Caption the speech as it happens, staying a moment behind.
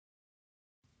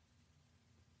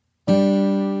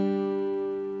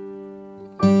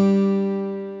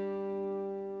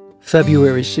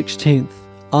February 16th,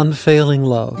 Unfailing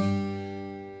Love.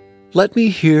 Let me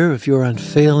hear of your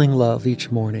unfailing love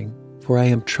each morning, for I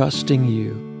am trusting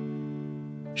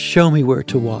you. Show me where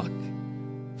to walk,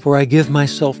 for I give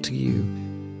myself to you.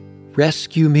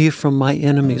 Rescue me from my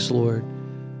enemies, Lord.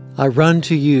 I run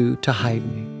to you to hide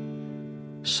me.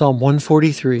 Psalm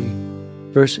 143,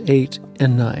 verse 8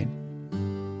 and 9.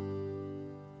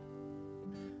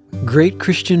 Great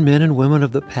Christian men and women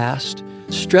of the past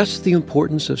stressed the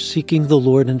importance of seeking the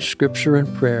Lord in Scripture and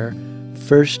prayer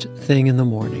first thing in the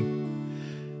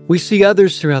morning. We see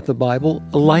others throughout the Bible,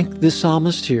 like this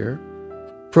psalmist here,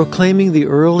 proclaiming the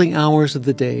early hours of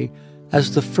the day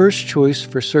as the first choice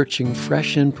for searching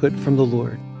fresh input from the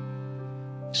Lord.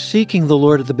 Seeking the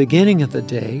Lord at the beginning of the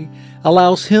day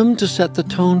allows Him to set the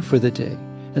tone for the day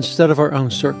instead of our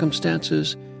own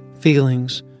circumstances,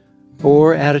 feelings,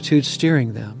 or attitudes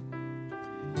steering them.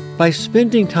 By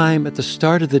spending time at the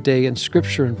start of the day in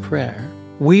Scripture and prayer,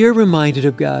 we are reminded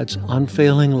of God's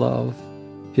unfailing love,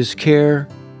 His care,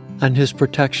 and His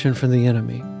protection from the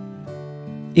enemy.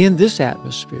 In this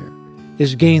atmosphere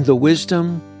is gained the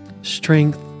wisdom,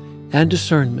 strength, and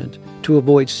discernment to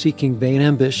avoid seeking vain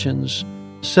ambitions,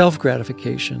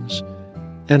 self-gratifications,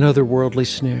 and other worldly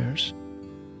snares.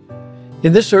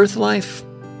 In this earth life,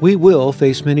 we will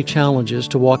face many challenges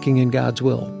to walking in God's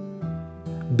will.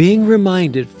 Being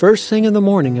reminded first thing in the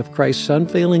morning of Christ's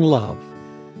unfailing love,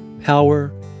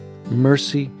 power,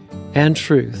 mercy, and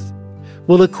truth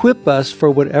will equip us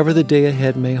for whatever the day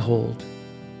ahead may hold.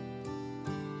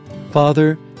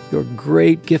 Father, your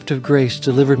great gift of grace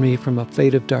delivered me from a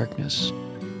fate of darkness.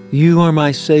 You are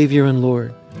my Savior and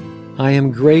Lord. I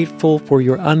am grateful for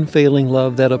your unfailing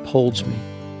love that upholds me.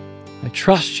 I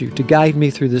trust you to guide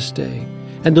me through this day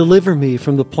and deliver me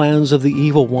from the plans of the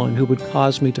evil one who would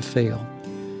cause me to fail.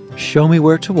 Show me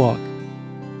where to walk.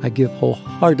 I give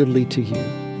wholeheartedly to you.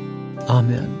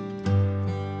 Amen.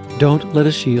 Don't let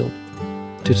us yield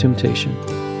to temptation.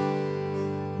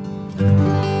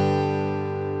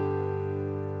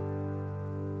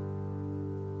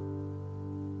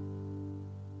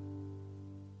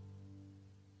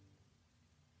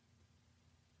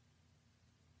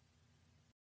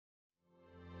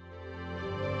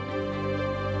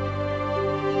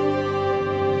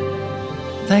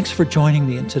 Thanks for joining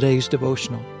me in today's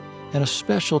devotional and a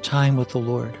special time with the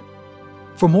Lord.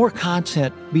 For more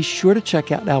content, be sure to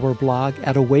check out our blog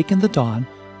at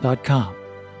awakenthedawn.com.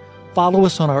 Follow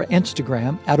us on our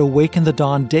Instagram at Awaken the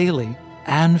Dawn Daily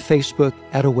and Facebook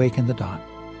at Awaken the Dawn.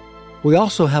 We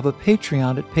also have a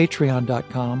Patreon at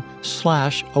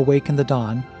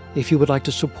patreon.com/awakenthedawn if you would like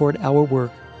to support our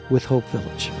work with Hope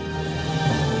Village.